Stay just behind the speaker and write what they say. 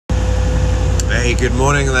Hey, good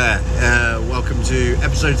morning there. Welcome to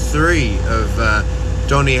episode 3 of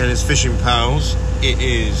Donnie and his Fishing Pals. It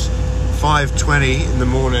is 5:20 in the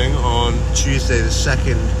morning on Tuesday the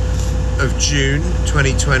 2nd of June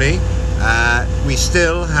 2020. We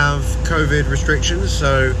still have COVID restrictions,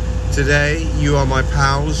 so today you are my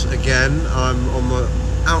pals again. I'm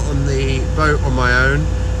out on the boat on my own.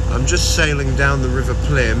 I'm just sailing down the River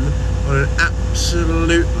Plym on an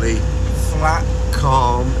absolutely flat,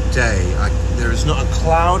 calm day. There is not a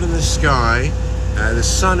cloud in the sky. The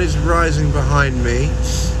sun is rising behind me,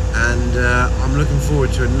 and I'm looking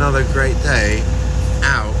forward to another great day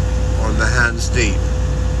out on the Hands Deep.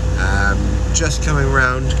 Just coming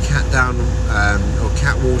round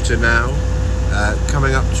Catwater now,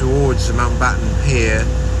 coming up towards the Mountbatten Pier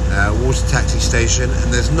water taxi station,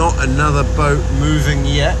 and there's not another boat moving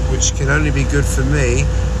yet, which can only be good for me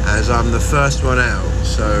as I'm the first one out.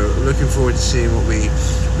 So looking forward to seeing what we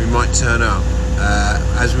might turn up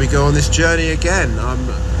as we go on this journey again. I'm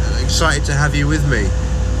excited to have you with me,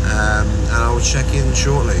 and I will check in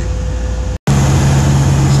shortly.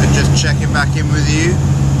 So just checking back in with you.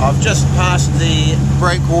 I've just passed the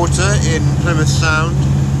breakwater in Plymouth Sound,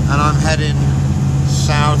 and I'm heading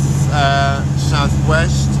southwest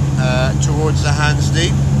towards the Hands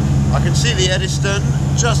Deep. I can see the Eddystone.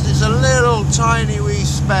 It's a little tiny wee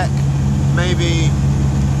speck, maybe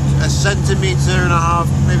a centimetre and a half,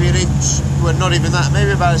 maybe an inch, well, not even that,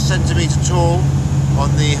 maybe about a centimetre tall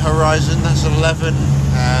on the horizon. That's 11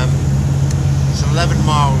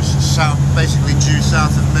 miles south, basically due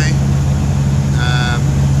south of me.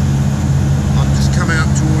 I'm just coming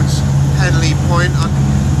up towards Henley Point.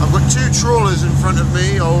 I've got 2 trawlers in front of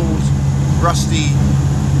me, old rusty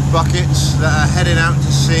buckets that are heading out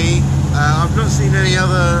to sea. I've not seen any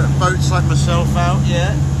other boats like myself out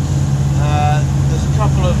yet. There's a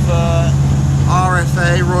couple of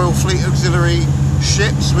RFA, Royal Fleet Auxiliary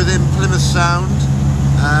ships within Plymouth Sound.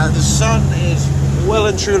 The sun is well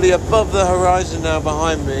and truly above the horizon now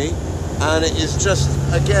behind me, and it is just,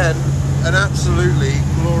 again, an absolutely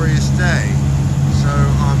glorious day. So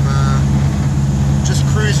I'm just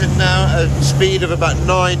cruising now at a speed of about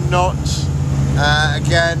 9 knots.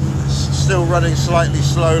 Again, still running slightly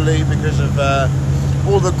slowly because of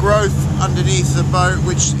all the growth underneath the boat,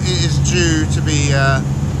 which is due to be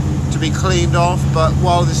cleaned off. But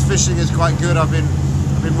while this fishing is quite good, I've been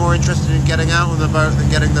more interested in getting out on the boat than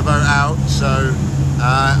getting the boat out. So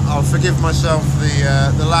I'll forgive myself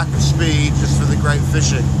the lack of speed just for the great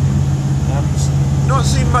fishing. Not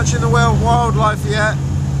seen much in the way of wildlife yet.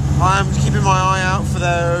 I'm keeping my eye out for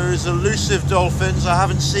those elusive dolphins I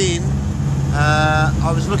haven't seen.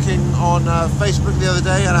 I was looking on Facebook the other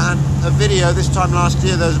day, and I had a video this time last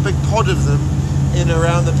year. There was a big pod of them in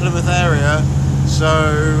around the Plymouth area. So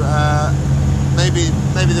maybe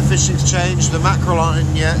the fishing's changed. The mackerel aren't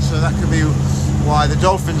in yet, so that could be why the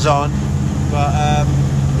dolphins aren't. But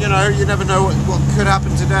you never know what could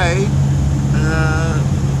happen today.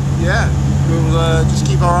 Yeah, we'll just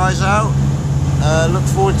keep our eyes out. Look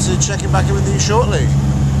forward to checking back in with you shortly.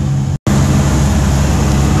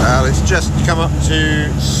 Well, it's just come up to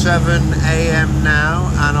 7 AM now,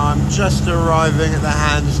 and I'm just arriving at the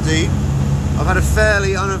Hands Deep. I've had a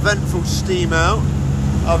fairly uneventful steam out.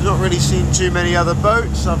 I've not really seen too many other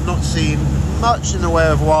boats. I've not seen much in the way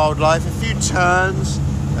of wildlife. A few terns,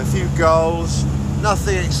 a few gulls,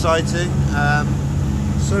 nothing exciting.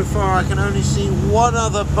 So far I can only see one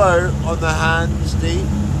other boat on the Hands Deep.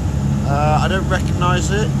 I don't recognise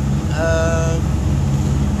it.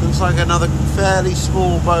 Looks like another fairly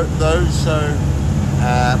small boat though, so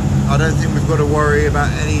I don't think we've got to worry about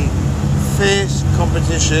any fierce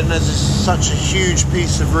competition, as it's such a huge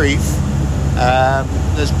piece of reef.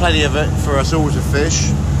 There's plenty of it for us all to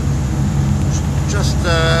fish. Just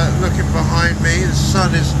looking behind me, the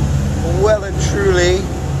sun is well and truly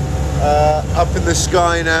up in the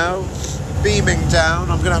sky now, beaming down.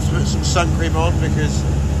 I'm going to have to put some sun cream on because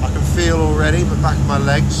I can feel already the back of my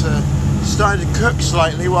legs starting to cook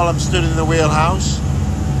slightly while I'm stood in the wheelhouse.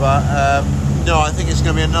 But no, I think it's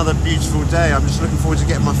going to be another beautiful day. I'm just looking forward to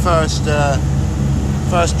getting my first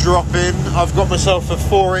drop in. I've got myself a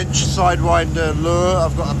 4-inch Sidewinder lure.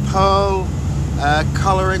 I've got a pearl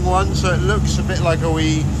colouring one, so it looks a bit like a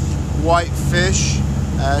wee white fish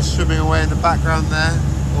swimming away in the background there,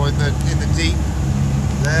 or in the deep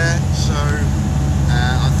there. So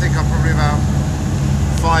I think I'm probably about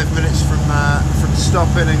 5 minutes from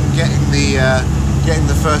stopping and getting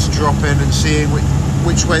the first drop in and seeing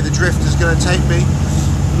which way the drift is going to take me.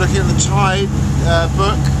 Looking at the tide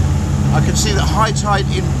book, I can see that high tide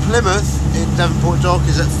in Plymouth, in Devonport Dock,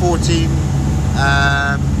 is at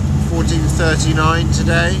 14:39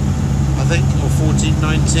 today. I think, or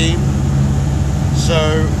 14.19. So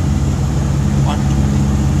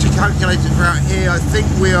to calculate it for out here, I think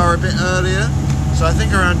we are a bit earlier. So I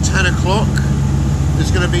think around 10 o'clock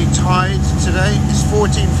there's going to be tide today. It's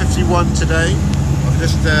 14.51 today, I've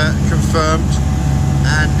just confirmed,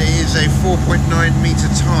 and it is a 4.9 meter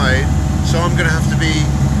tide. So I'm going to have to be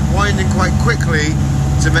winding quite quickly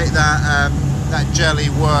to make that jelly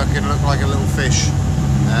work and look like a little fish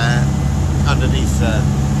underneath there.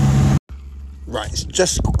 Right, it's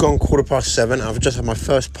just gone 7:15. I've just had my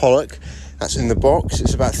first pollock. That's in the box.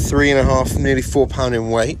 It's about 3.5, nearly 4 pound in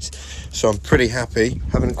weight. So I'm pretty happy.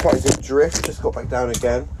 Having quite a good drift. Just got back down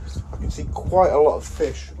again. I can see quite a lot of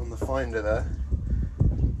fish on the finder there.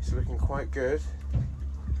 It's looking quite good.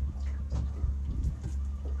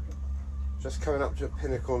 Just coming up to a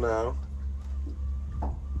pinnacle now.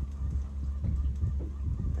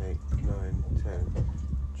 8, 9, 10.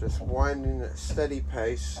 Just winding at a steady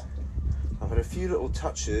pace. I've had a few little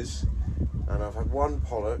touches, and I've had one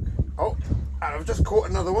pollock. Oh, and I've just caught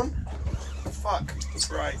another one. Fuck.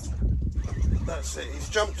 Right. That's it. He's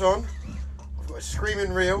jumped on. I've got a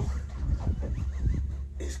screaming reel.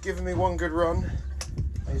 He's given me one good run.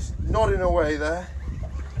 He's nodding away there.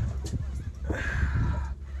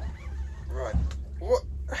 Right. What?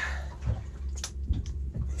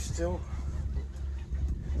 He's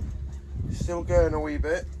still going a wee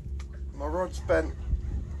bit. My rod's bent.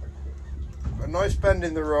 A nice bend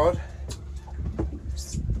in the rod.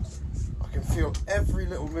 I can feel every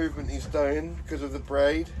little movement he's doing because of the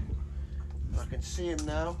braid. I can see him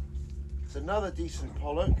now. It's another decent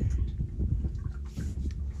pollock.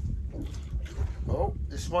 Oh,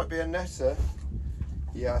 this might be a netter.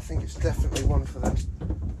 Yeah, I think it's definitely one for the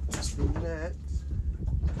net.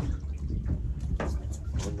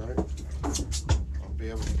 Oh no, I'll be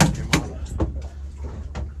able to get him on.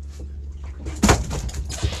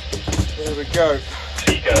 There we go.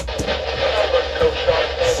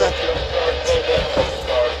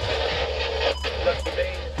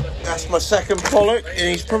 That's my second pollock, and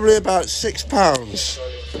he's probably about 6 pounds.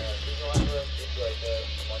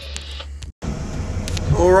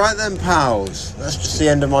 Alright then, pals. That's just the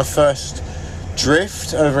end of my first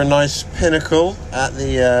drift over a nice pinnacle at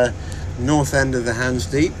the north end of the Hands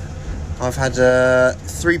Deep. I've had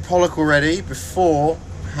 3 pollock already before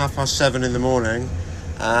 7:30 in the morning,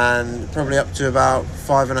 and probably up to about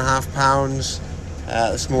 5.5 pounds,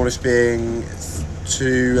 the smallest being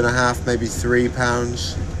 2.5, maybe 3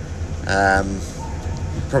 pounds.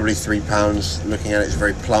 Probably 3 pounds. Looking at it, it's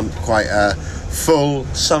very plump, quite a full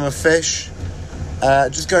summer fish.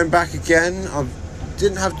 Just going back again, I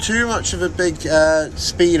didn't have too much of a big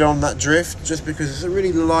speed on that drift, just because it's a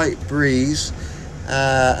really light breeze,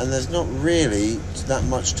 and there's not really that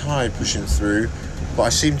much tide pushing through, but I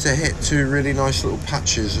seem to hit 2 really nice little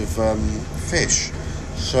patches of fish.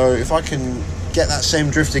 So if I can get that same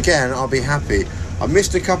drift again, I'll be happy. I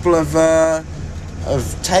missed a couple of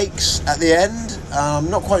takes at the end. I'm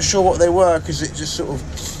not quite sure what they were, because it just sort of,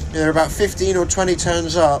 they're about 15 or 20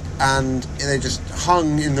 turns up and they just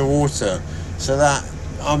hung in the water. So that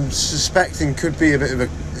I'm suspecting could be a bit of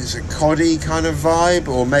it's a coddy kind of vibe,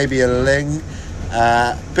 or maybe a ling.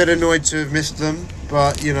 Bit annoyed to have missed them,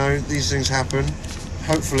 but you know, these things happen.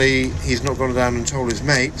 Hopefully he's not gone down and told his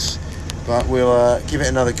mates, but we'll give it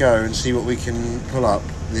another go and see what we can pull up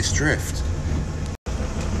this drift.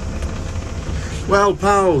 Well,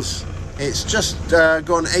 pals, it's just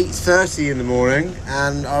gone 8:30 in the morning,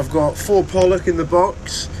 and I've got 4 pollock in the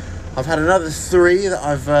box. I've had another 3 that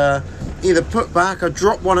I've either put back. I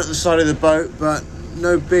dropped one at the side of the boat, but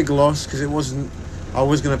no big loss, because it wasn't, I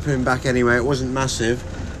was going to put him back anyway. It wasn't massive.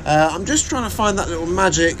 I'm just trying to find that little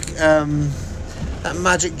magic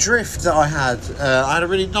drift that I had. I had a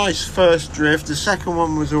really nice first drift. The second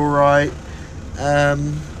one was all right.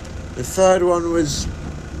 The third one was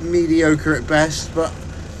mediocre at best, but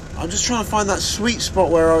I'm just trying to find that sweet spot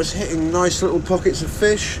where I was hitting nice little pockets of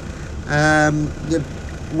fish. The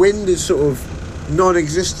wind is sort of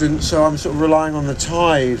non-existent, so I'm sort of relying on the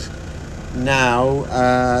tide now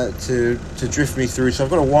to drift me through. So I've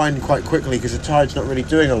got to wind quite quickly because the tide's not really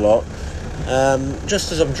doing a lot.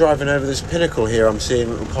 Just as I'm driving over this pinnacle here, I'm seeing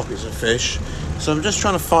little pockets of fish. So I'm just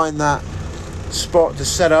trying to find that spot to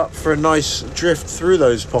set up for a nice drift through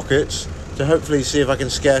those pockets, to hopefully see if I can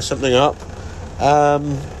scare something up.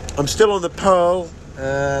 I'm still on the Pearl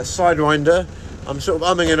Sidewinder. I'm sort of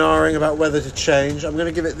umming and ahhing about whether to change. I'm going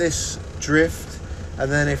to give it this drift,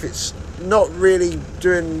 and then if it's not really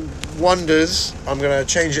doing wonders, I'm going to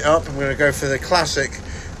change it up. I'm going to go for the classic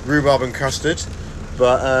rhubarb and custard.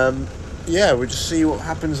 But yeah, we'll just see what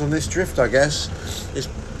happens on this drift, I guess. It's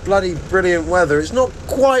bloody brilliant weather. It's not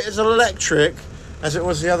quite as electric as it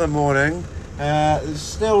was the other morning.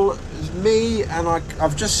 It's me, and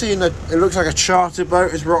I've just seen it looks like a charter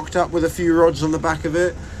boat is rocked up with a few rods on the back of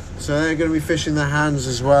it, so they're going to be fishing their hands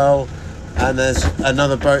as well. And there's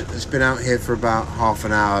another boat that's been out here for about half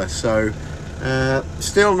an hour, so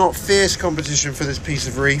still not fierce competition for this piece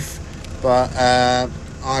of reef, but I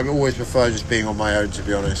always prefer just being on my own, to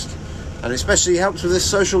be honest. And especially helps with this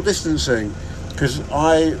social distancing, because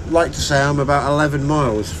I like to say I'm about 11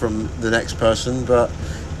 miles from the next person, but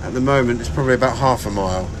at the moment it's probably about half a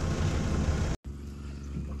mile.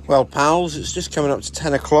 Well, pals, it's just coming up to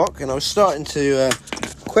 10 o'clock, and I was starting to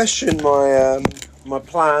question my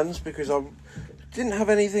plans, because I didn't have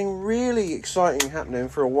anything really exciting happening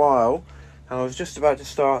for a while, and I was just about to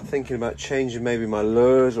start thinking about changing maybe my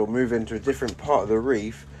lures or move into a different part of the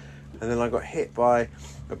reef. And then I got hit by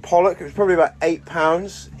a pollock. It was probably about 8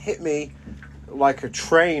 pounds, hit me like a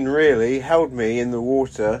train, really, held me in the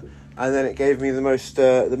water, and then it gave me the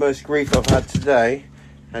most grief I've had today.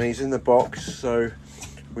 And he's in the box, so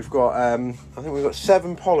we've got I think we've got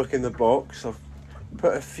 7 pollock in the box. I've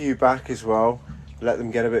put a few back as well, let them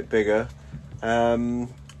get a bit bigger.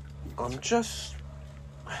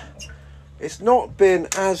 It's not been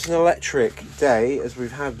as an electric day as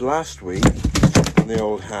we've had last week on the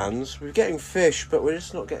old hands. We're getting fish, but we're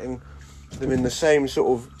just not getting them in the same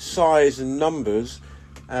sort of size and numbers.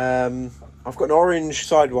 I've got an orange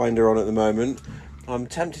sidewinder on at the moment. I'm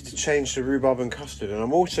tempted to change to rhubarb and custard, and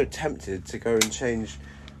I'm also tempted to go and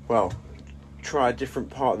try a different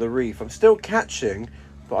part of the reef. I'm still catching,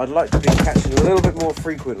 but I'd like to be catching a little bit more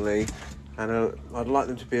frequently, and I'd like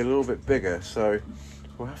them to be a little bit bigger. So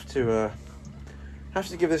we'll have to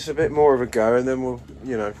give this a bit more of a go, and then we'll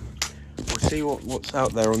see what's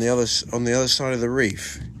out there on the other side of the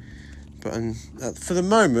reef. But for the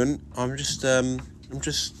moment, I'm just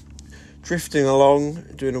drifting along,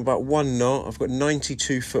 doing about 1 knot. I've got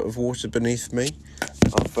 92 foot of water beneath me.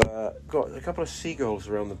 I've got a couple of seagulls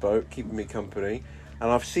around the boat keeping me company,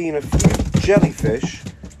 and I've seen a few jellyfish,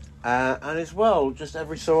 and as well, just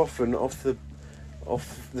every so often off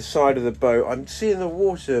the side of the boat, I'm seeing the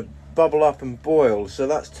water bubble up and boil. So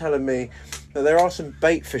that's telling me that there are some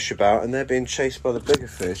bait fish about, and they're being chased by the bigger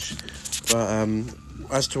fish. But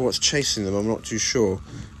as to what's chasing them, I'm not too sure,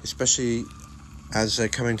 especially as they're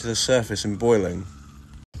coming to the surface and boiling.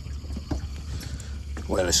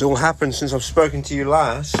 Well, it's all happened since I've spoken to you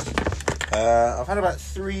last. I've had about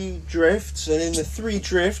 3 drifts, and in the 3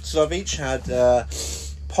 drifts I've each had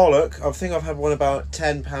pollock. I think I've had one about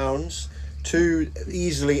 10 pounds, 2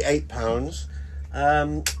 easily 8 pounds,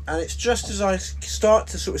 and it's just as I start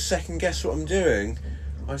to sort of second guess what I'm doing,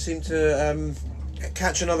 I seem to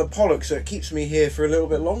catch another pollock, so it keeps me here for a little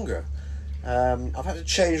bit longer. I've had to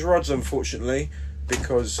change rods, unfortunately,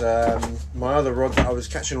 because my other rod that I was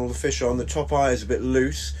catching all the fish on, the top eye is a bit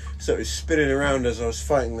loose, so it was spinning around as I was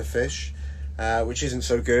fighting the fish, which isn't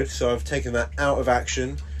so good. So I've taken that out of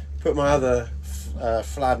action, put my other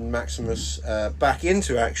Fladden Maximus back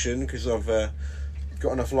into action, because I've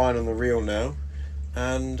got enough line on the reel now,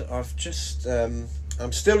 and I've just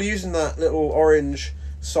I'm still using that little orange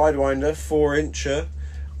sidewinder 4-incher.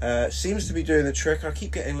 Seems to be doing the trick. I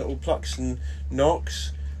keep getting little plucks and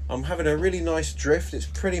knocks. I'm having a really nice drift. It's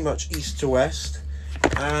pretty much east to west,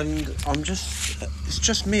 and it's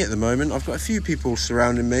just me at the moment. I've got a few people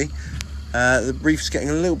surrounding me. The reef's getting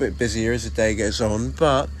a little bit busier as the day goes on,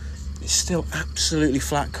 but it's still absolutely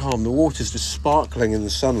flat calm. The water's just sparkling in the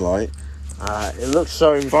sunlight. It looks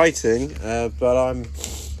so inviting, but I'm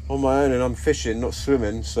on my own and I'm fishing, not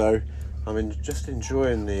swimming, so I'm just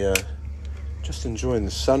enjoying the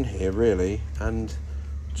sun here, really, and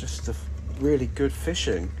just the really good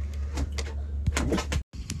fishing.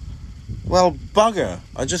 Well, bugger,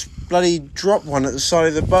 I just bloody dropped one at the side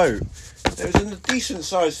of the boat. It was a decent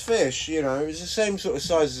sized fish, it was the same sort of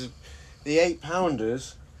size as the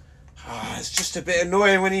 8-pounders. It's just a bit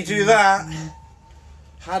annoying when you do that.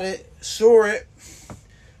 Saw it,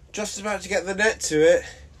 just about to get the net to it,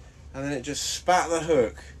 and then it just spat the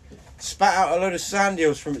hook. Spat out a load of sand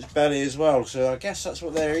eels from its belly as well, so I guess that's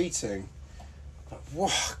what they're eating. But, whoa,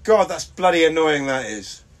 God, that's bloody annoying, that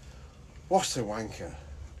is. What a wanker.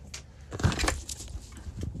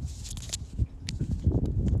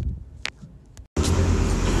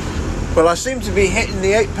 Well, I seem to be hitting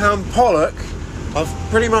the 8-pound pollock. I've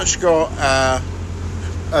pretty much got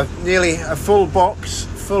nearly a full box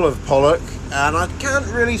full of pollock, and I can't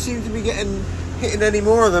really seem to be hitting any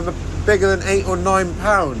more of them bigger than 8 or 9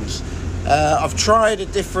 pounds. I've tried a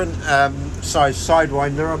different size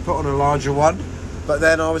sidewinder. I put on a larger one, but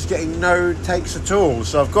then I was getting no takes at all.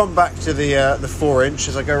 So I've gone back to the 4-inch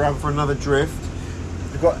as I go around for another drift.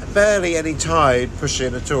 I've got barely any tide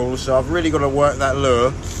pushing at all, so I've really got to work that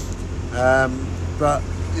lure. But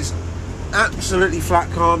it's absolutely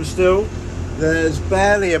flat calm still. There's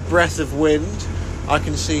barely a breath of wind. I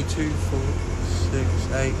can see 2, 4,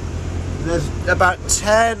 6, 8. There's about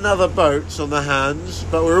 10 other boats on the hands,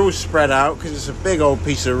 but we're all spread out because it's a big old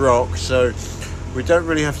piece of rock, so we don't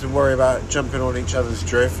really have to worry about jumping on each other's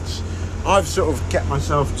drifts. I've sort of kept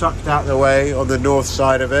myself tucked out the way on the north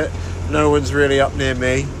side of it. No one's really up near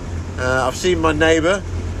me. I've seen my neighbour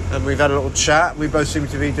and we've had a little chat. We both seem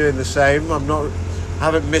to be doing the same. I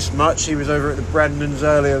haven't missed much. He was over at the Brendans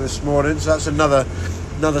earlier this morning, so that's another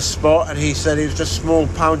spot, and he said he was just small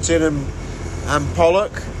pouting and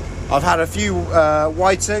pollock. I've had a few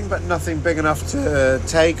whiting, but nothing big enough to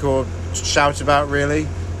take or shout about really,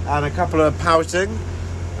 and a couple of pouting,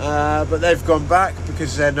 but they've gone back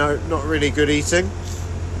because they're not really good eating.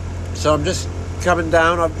 So I'm just coming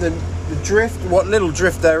down. The drift, what little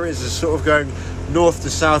drift there is sort of going north to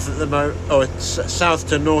south at the moment, or south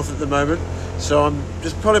to north at the moment. So I'm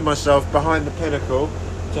just pulling myself behind the pinnacle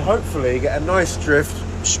to hopefully get a nice drift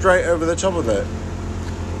straight over the top of it.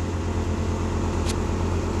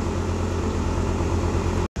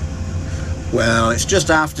 Well, it's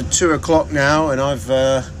just after 2 o'clock now, and I've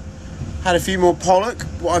had a few more pollock.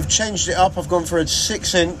 Well, I've changed it up. I've gone for a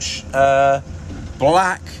 6-inch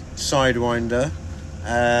black sidewinder.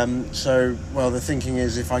 So, well, the thinking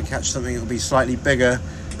is if I catch something, it'll be slightly bigger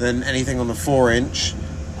than anything on the 4-inch.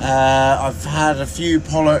 I've had a few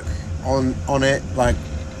pollock on it, like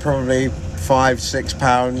probably 5-6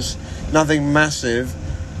 pounds, nothing massive,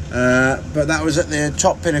 but that was at the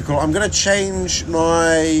top pinnacle. I'm going to change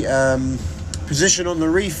my position on the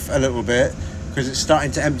reef a little bit because it's starting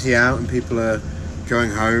to empty out and people are going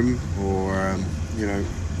home or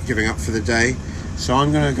giving up for the day. So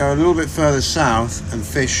I'm going to go a little bit further south and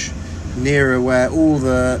fish nearer where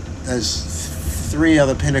there's 3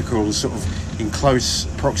 other pinnacles sort of in close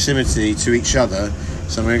proximity to each other.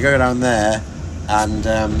 So I'm going to go down there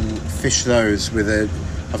and fish those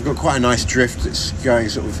I've got quite a nice drift that's going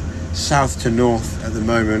sort of south to north at the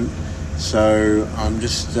moment. So I'm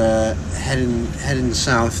just heading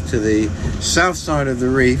south to the south side of the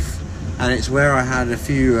reef, and it's where I had a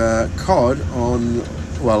few cod on,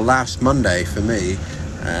 well, last Monday for me,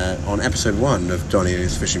 on episode 1 of Donnie and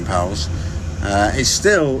his Fishing Pals. It's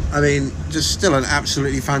still, just still an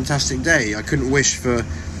absolutely fantastic day. I couldn't wish for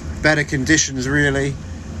better conditions, really.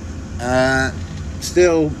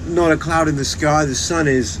 Still not a cloud in the sky. The sun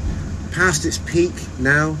is past its peak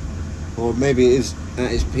now, or maybe it is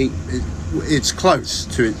at its peak. It's close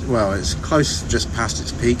to it. Well, it's close, just past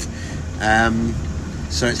its peak.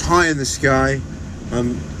 So it's high in the sky.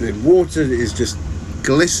 The water is just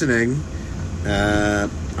glistening.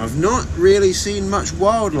 I've not really seen much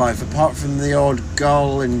wildlife apart from the odd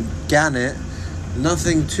gull and gannet.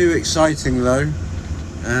 Nothing too exciting though.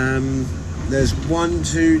 There's 1,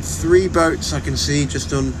 2, 3 boats I can see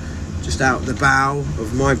just out the bow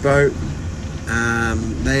of my boat.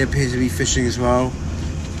 They appear to be fishing as well,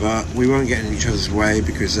 but we won't get in each other's way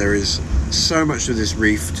because there is so much of this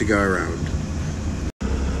reef to go around.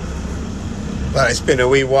 Well, it's been a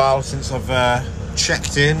wee while since I've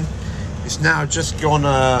checked in. It's now just gone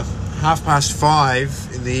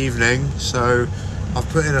 5:30 in the evening, so I've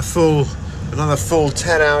put in another full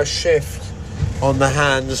 10-hour shift on the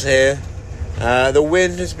hands here. The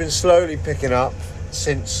wind has been slowly picking up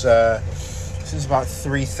since about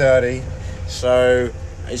 3:30, so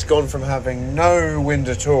it's gone from having no wind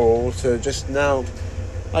at all to just now,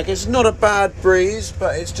 like, it's not a bad breeze,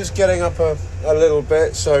 but it's just getting up a little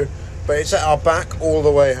bit. But it's at our back all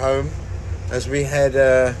the way home as we head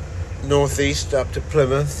northeast up to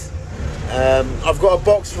Plymouth. I've got a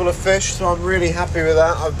box full of fish, so I'm really happy with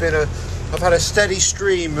that. I've had a steady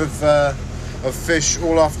stream of fish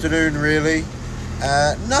all afternoon, really.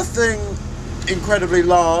 Nothing incredibly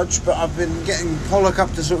large, but I've been getting pollock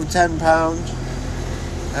up to sort of £10.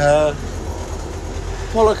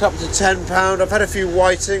 Pollock up to £10. I've had a few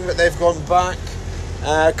whiting, but they've gone back.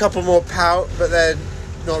 A couple more pout, but they're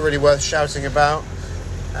not really worth shouting about.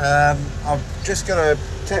 I'm just going to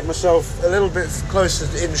take myself a little bit closer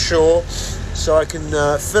inshore so I can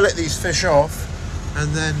fillet these fish off,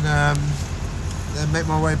 and then make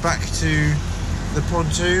my way back to the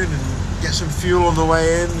pontoon and get some fuel on the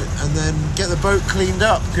way in, and then get the boat cleaned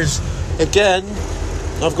up, because again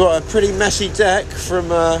I've got a pretty messy deck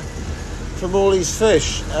from all these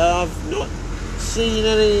fish. I've not seen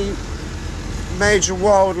any major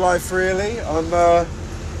wildlife really. I'm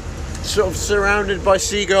sort of surrounded by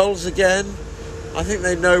seagulls again, I think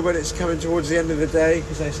they know when it's coming towards the end of the day,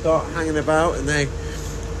 because they start hanging about and they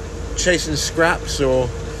chasing scraps, or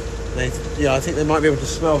I think they might be able to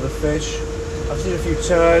smell the fish. I've seen a few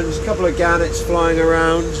terns, a couple of gannets flying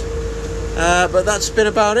around, but that's been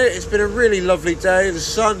about it. It's been a really lovely day. The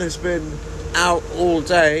sun has been out all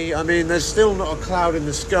day. I mean, there's still not a cloud in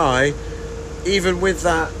the sky, even with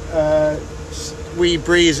that wee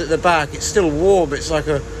breeze at the back. It's still warm. It's like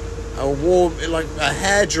a warm, like a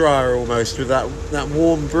hairdryer almost, with that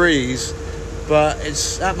warm breeze, but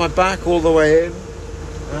it's at my back all the way in,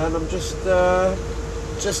 and I'm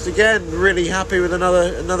just again really happy with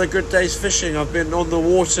another good day's fishing. I've been on the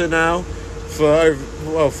water now for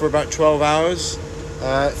about 12 hours,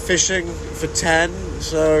 fishing for 10,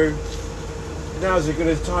 so now's as good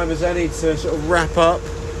a time as any to sort of wrap up,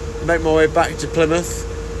 make my way back to Plymouth.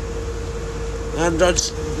 And I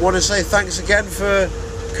just want to say thanks again for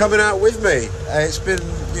coming out with me.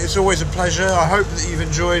 It's always a pleasure. I hope that you've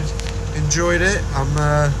enjoyed it.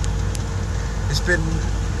 It's been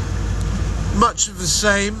much of the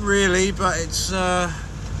same really, but it's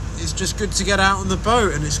just good to get out on the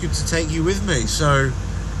boat, and it's good to take you with me. So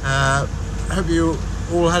I hope you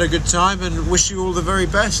all had a good time, and wish you all the very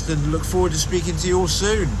best, and look forward to speaking to you all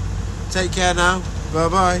soon. Take care now. Bye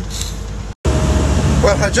bye.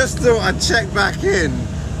 Well, I just thought I'd check back in,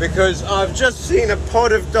 because I've just seen a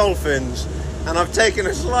pod of dolphins, and I've taken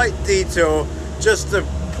a slight detour just to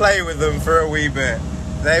play with them for a wee bit.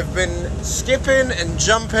 They've been skipping and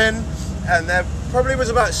jumping, and there probably was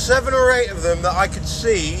about 7 or 8 of them that I could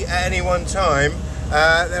see at any one time.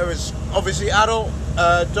 There was obviously adult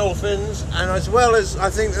dolphins, and as well as, I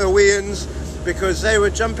think, the wee uns, because they were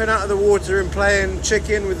jumping out of the water and playing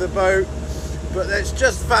chicken with the boat. But it's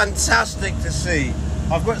just fantastic to see.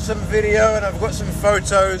 I've got some video and I've got some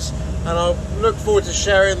photos, and I'll look forward to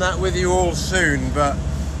sharing that with you all soon. But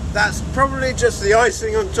that's probably just the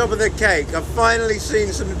icing on top of the cake. I've finally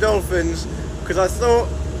seen some dolphins, because I thought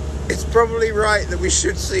it's probably right that we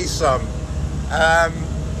should see some.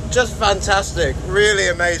 Just fantastic, really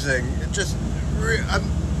amazing.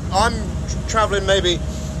 I'm traveling maybe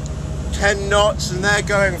 10 knots and they're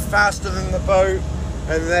going faster than the boat,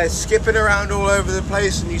 and they're skipping around all over the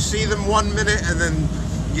place, and you see them 1 minute and then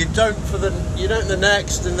you don't the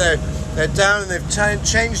next, and they're down, and they've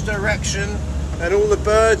changed direction, and all the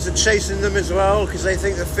birds are chasing them as well because they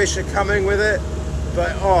think the fish are coming with it.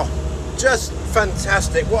 But just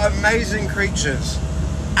fantastic. What amazing creatures.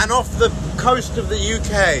 And off the coast of the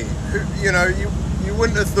UK, you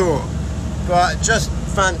wouldn't have thought, but just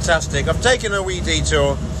fantastic. I've taken a wee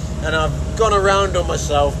detour and I've gone around on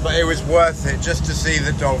myself, but it was worth it just to see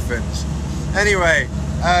the dolphins. Anyway,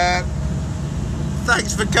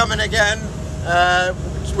 thanks for coming again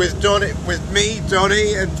with me,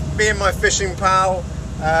 Donny, and being my fishing pal.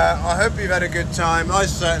 I hope you've had a good time. I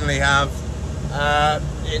certainly have.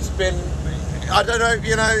 It's been, I don't know,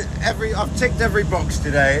 I've ticked every box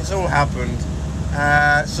today. It's all happened.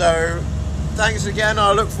 So thanks again.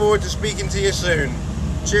 I look forward to speaking to you soon.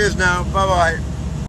 Cheers now. Bye bye.